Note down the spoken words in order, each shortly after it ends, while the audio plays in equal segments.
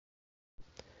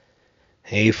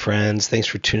Hey friends, thanks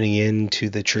for tuning in to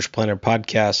the Church Planner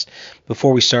Podcast.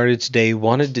 Before we started today,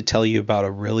 wanted to tell you about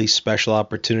a really special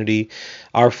opportunity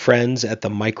our friends at the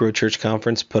Micro Church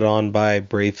Conference put on by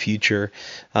Brave Future,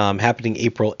 happening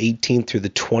April 18th through the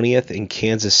 20th in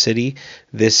Kansas City.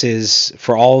 This is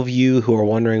for all of you who are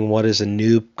wondering what is a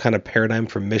new kind of paradigm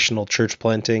for missional church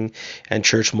planting and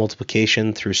church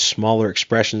multiplication through smaller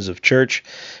expressions of church,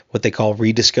 what they call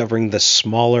rediscovering the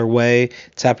smaller way.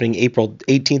 It's happening April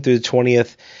 18th through the 20th.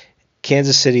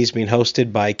 Kansas City is being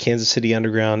hosted by Kansas City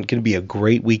Underground. Going to be a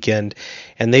great weekend.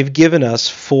 And they've given us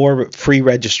 4 free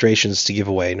registrations to give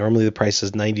away. Normally the price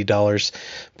is $90,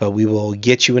 but we will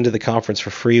get you into the conference for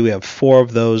free. We have 4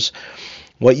 of those.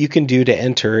 What you can do to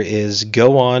enter is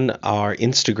go on our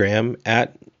Instagram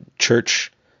at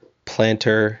Church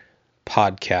Planter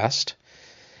Podcast.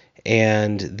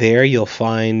 And there you'll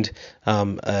find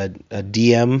a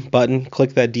DM button.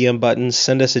 Click that DM button.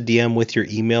 Send us a DM with your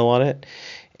email on it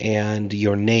and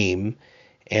your name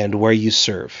and where you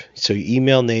serve. So you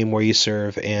email, name, where you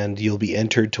serve, and you'll be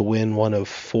entered to win one of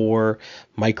 4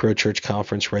 Micro Church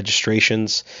Conference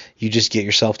registrations. You just get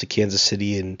yourself to Kansas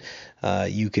City and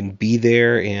you can be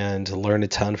there and learn a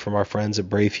ton from our friends at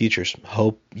Brave Futures.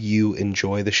 Hope you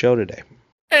enjoy the show today.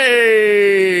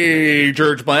 Hey,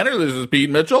 Church Planner, this is Pete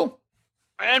Mitchell.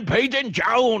 And Peyton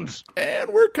Jones. And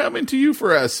we're coming to you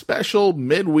for a special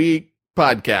midweek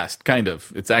podcast, kind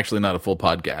of. It's actually not a full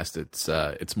podcast.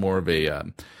 It's more of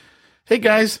a, hey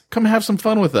guys, come have some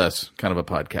fun with us kind of a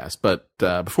podcast. But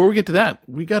before we get to that,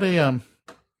 we got a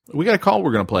call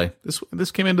we're going to play.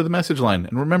 This came into the message line.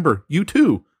 And remember, you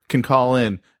too can call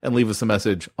in and leave us a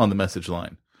message on the message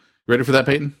line. You ready for that,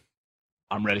 Peyton?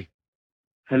 I'm ready.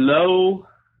 Hello,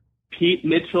 Pete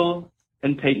Mitchell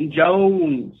and Peyton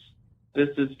Jones. This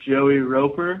is Joey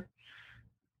Roper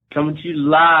coming to you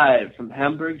live from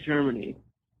Hamburg, Germany.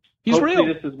 Hopefully real.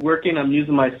 This is working. I'm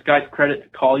using my Skype credit to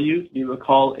call you. You will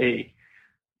call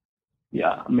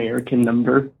American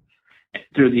number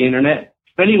through the internet.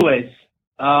 But anyways,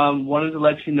 wanted to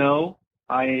let you know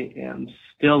I am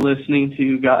still listening to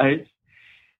you guys,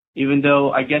 even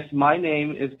though I guess my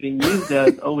name is being used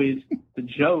as always the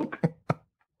joke.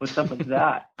 What's up with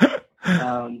that?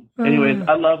 Anyways,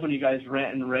 I love when you guys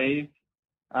rant and rave.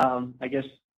 I guess,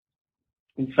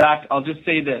 in fact, I'll just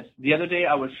say this. The other day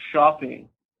I was shopping,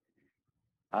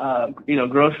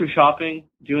 grocery shopping,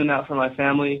 doing that for my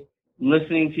family,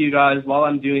 listening to you guys while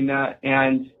I'm doing that,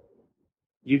 and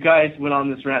you guys went on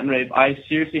this rant and rave. I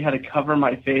seriously had to cover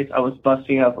my face. I was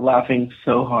busting up laughing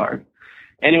so hard.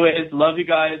 Anyways, love you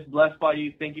guys. Blessed by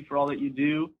you. Thank you for all that you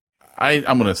do. I'm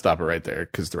going to stop it right there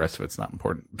because the rest of it's not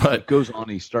important. But it goes on.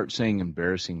 He starts saying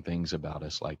embarrassing things about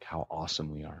us, like how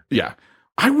awesome we are. Yeah.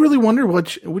 I really wonder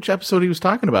which episode he was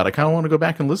talking about. I kind of want to go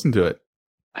back and listen to it.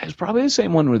 It's probably the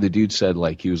same one where the dude said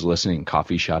like he was listening and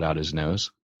coffee shot out his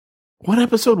nose. What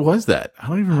episode was that? I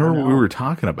don't even remember what we were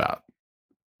talking about.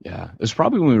 Yeah. It's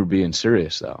probably when we were being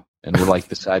serious, though. And we're like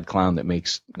the sad clown that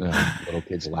makes little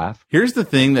kids laugh. Here's the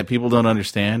thing that people don't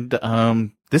understand.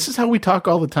 This is how we talk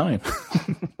all the time.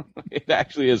 It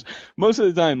actually is. Most of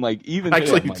the time, like even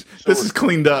actually, today, like, this is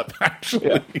cleaned up.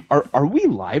 Actually, yeah. Are we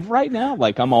live right now?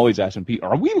 Like I'm always asking Pete,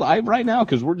 are we live right now?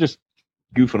 Because we're just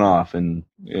goofing off, and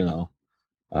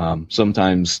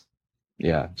sometimes,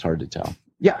 yeah, it's hard to tell.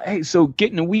 Yeah. Hey, so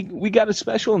we got a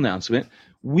special announcement.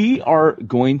 We are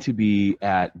going to be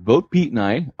both Pete and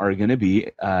I are going to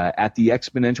be at the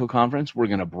Exponential Conference. We're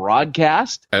going to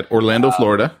broadcast at Orlando,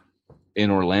 Florida. In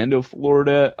Orlando,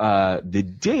 Florida. The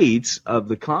dates of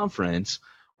the conference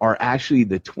are actually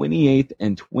the 28th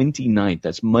and 29th.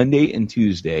 That's Monday and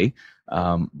Tuesday.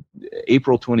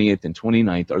 April 28th and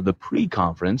 29th are the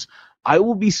pre-conference. I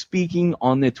will be speaking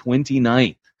on the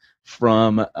 29th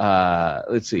from,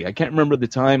 let's see, I can't remember the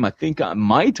time. I think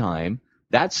my time,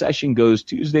 that session goes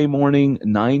Tuesday morning,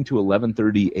 9 to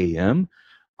 11:30 a.m.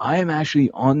 I am actually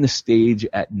on the stage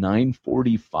at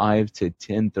 9:45 to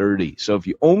 10:30. So if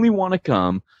you only want to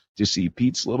come to see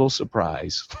Pete's little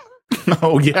surprise.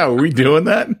 Oh, yeah. Are we doing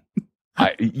that?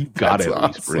 You got to at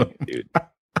least bring it,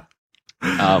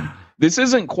 dude. This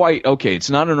isn't quite, okay, it's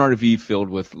not an RV filled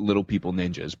with little people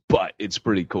ninjas, but it's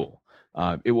pretty cool.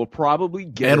 It will probably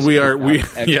get us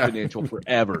exponential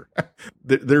forever.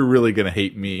 They're really going to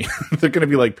hate me. They're going to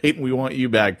be like, Peyton, we want you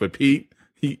back. But Pete,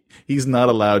 he's not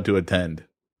allowed to attend.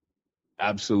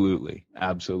 Absolutely.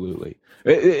 Absolutely.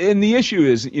 And the issue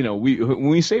is, when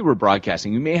we say we're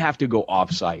broadcasting, you may have to go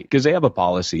off site because they have a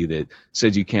policy that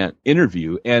says you can't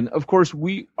interview. And of course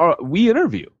we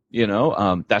interview,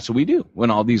 that's what we do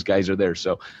when all these guys are there.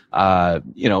 So,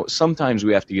 sometimes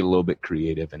we have to get a little bit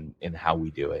creative in how we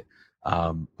do it.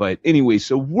 But anyway,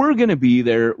 so we're going to be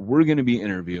there. We're going to be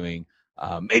interviewing.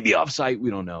 Maybe off-site, we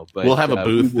don't know. But we'll have a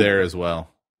booth there as well.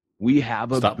 We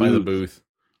have a Stop booth. by the booth.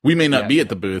 We may not be at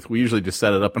the booth. We usually just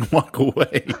set it up and walk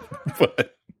away.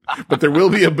 but there will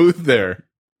be a booth there.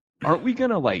 Aren't we going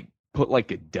to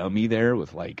put a dummy there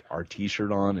with our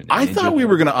t-shirt on? And I thought we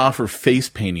were going to offer face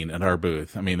painting at our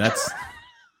booth. I mean, that's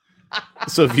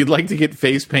so if you'd like to get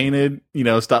face painted,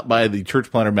 stop by the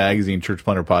Church Planner Magazine, Church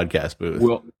Planner Podcast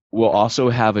booth. We'll also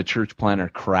have a church planner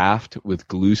craft with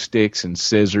glue sticks and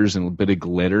scissors and a bit of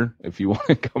glitter if you want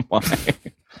to come by.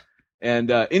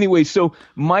 And anyway, so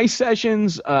my session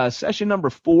number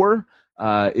 4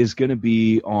 is going to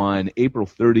be on April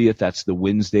 30th. That's the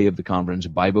Wednesday of the conference,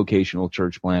 Bivocational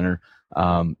Church Planner.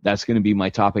 That's going to be my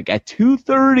topic at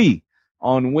 2:30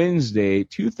 on Wednesday,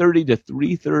 2:30 to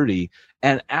 3:30.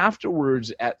 And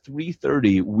afterwards at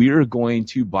 3:30, we're going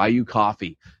to buy you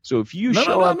coffee. So if you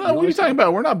show up. No, what are you talking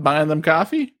about? We're not buying them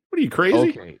coffee. What are you, crazy?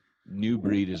 Okay. New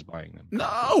Breed is buying them.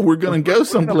 No, we're going to go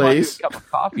someplace. We're gonna buy you a cup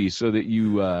of coffee so that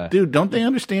you. Dude, don't they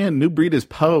understand? New Breed is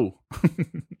Poe.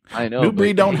 I know. New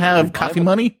Breed don't have coffee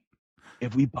money.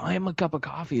 If we buy them a cup of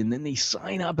coffee and then they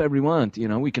sign up every month,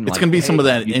 we can. It's going to be some of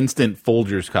that instant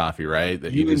Folgers coffee, right?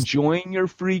 That you enjoying your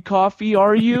free coffee?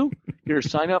 Are you? Here,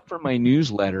 sign up for my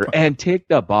newsletter and tick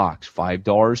the box. $5,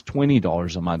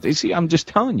 $20 a month. You see, I'm just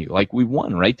telling you, we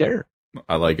won right there.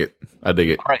 I like it. I dig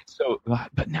it. All right. So,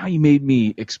 but now you made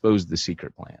me expose the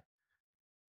secret plan.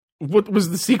 What was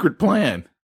the secret plan?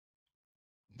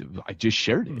 I just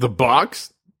shared it. The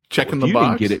box. Checking the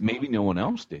box. You didn't get it. Maybe no one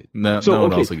else did. No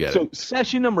one else will get it. So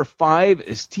session number 5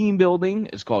 is team building.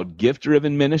 It's called Gift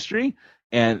Driven Ministry.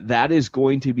 And that is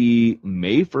going to be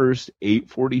May 1st,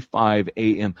 8:45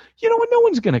 a.m. You know what? No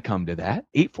one's going to come to that.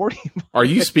 8:45. Are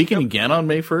you speaking again on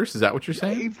May 1st? Is that what you're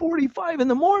saying? 8:45 in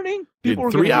the morning. People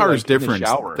are 3 hours difference.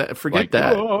 Forget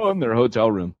that. In their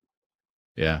hotel room.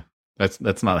 Yeah, that's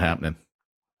not happening.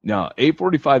 No,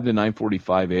 8:45 to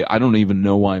 9:45 a.m. I don't even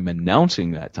know why I'm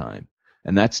announcing that time.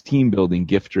 And that's team building,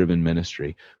 gift driven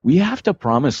ministry. We have to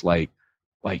promise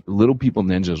little people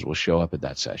ninjas will show up at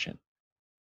that session.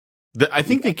 I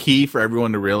think the key for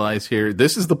everyone to realize here,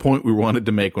 this is the point we wanted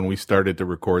to make when we started to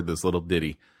record this little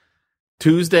ditty.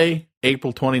 Tuesday,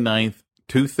 April 29th,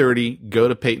 2:30, go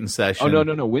to Peyton's session. Oh,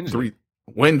 no, Wednesday.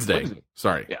 Wednesday.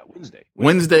 Sorry. Yeah, Wednesday.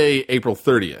 Wednesday, April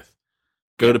 30th.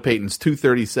 Go to Peyton's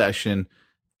 2:30 session,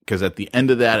 because at the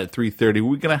end of that at 3:30,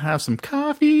 we're going to have some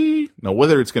coffee. Now,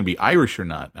 whether it's going to be Irish or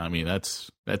not, I mean, that's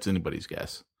anybody's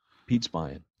guess. Pete's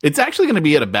buying. It's actually going to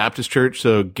be at a Baptist church,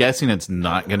 so guessing it's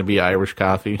not going to be Irish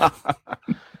coffee.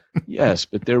 Yes,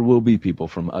 but there will be people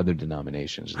from other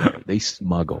denominations there. They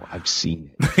smuggle. I've seen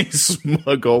it. They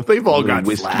smuggle. They've all got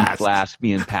whiskey flasks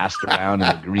being passed around in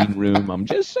the green room. I'm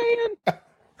just saying.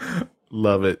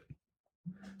 Love it.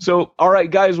 So, all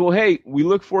right, guys. Well, hey, we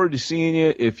look forward to seeing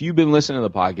you. If you've been listening to the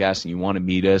podcast and you want to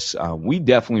meet us, we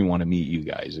definitely want to meet you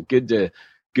guys. Good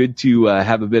to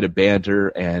have a bit of banter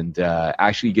and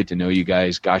actually get to know you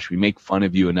guys. Gosh, we make fun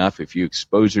of you enough. If you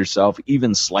expose yourself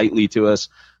even slightly to us,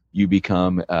 you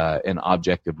become an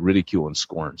object of ridicule and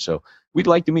scorn. So we'd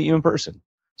like to meet you in person.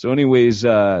 So anyways,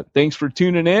 thanks for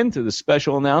tuning in to the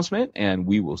special announcement, and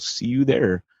we will see you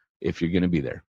there if you're going to be there.